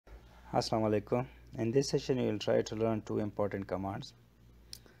Assalamu alaikum. In this session you will try to learn two important commands.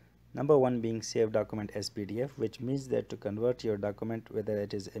 Number one being save document as PDF, which means that to convert your document, whether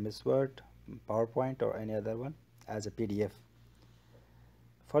it is MS Word, PowerPoint or any other one, as a PDF.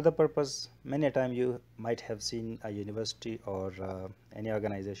 For the purpose, many a time you might have seen a university or any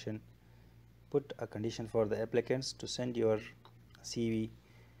organization put a condition for the applicants to send your CV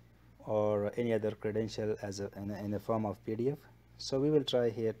or any other credential as in a form of PDF. So we will try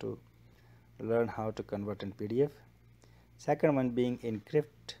here to learn how to convert in PDF. Second one being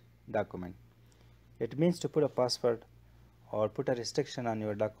encrypt document. It means to put a password or put a restriction on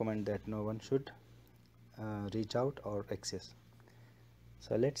your document that no one should reach out or access.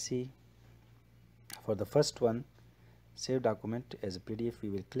 So let's see. For the first one, save document as a PDF, we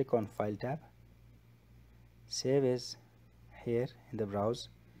will click on File tab. Save as here in the browse.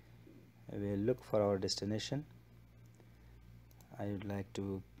 We will look for our destination. I would like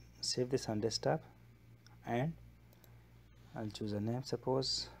to save this on desktop and I'll choose a name,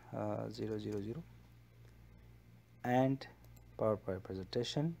 suppose 000, and PowerPoint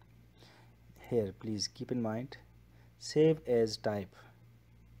presentation. Here please keep in mind save as type.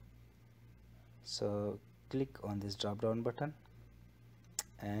 So click on this drop down button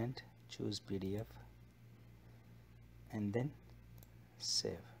and choose PDF and then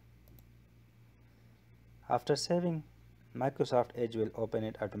save. After saving, Microsoft Edge will open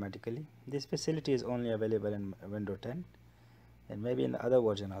it automatically. This facility is only available in Windows 10 and maybe in the other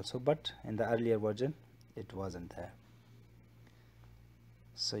version also, but in the earlier version it wasn't there.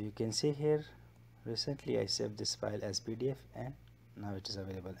 So you can see here, recently I saved this file as PDF and now it is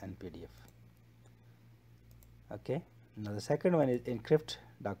available in PDF. Okay, now the second one is encrypt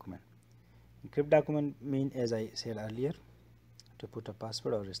document. Encrypt document means, as I said earlier, to put a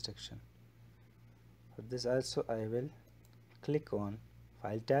password or restriction. For this also I will click on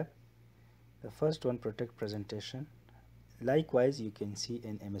File tab. The first one, protect presentation. Likewise you can see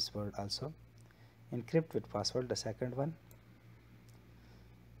in MS Word also. Encrypt with password, the second one,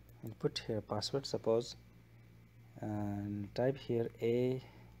 and put here password, suppose, and type here ASAD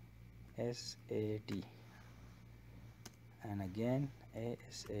and again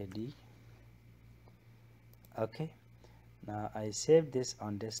ASAD. Okay, now I save this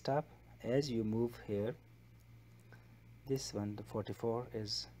on desktop. As you move here, this one, the 44,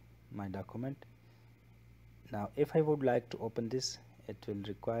 is my document. Now if I would like to open this, it will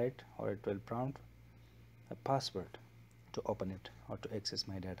require or it will prompt a password to open it or to access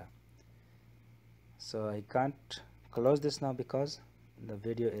my data. So I can't close this now because the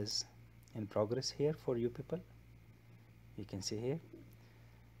video is in progress here for you people. You can see here.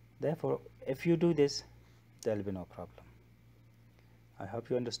 Therefore, if you do this, there will be no problem. I hope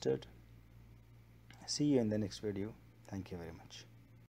you understood. See you in the next video. Thank you very much.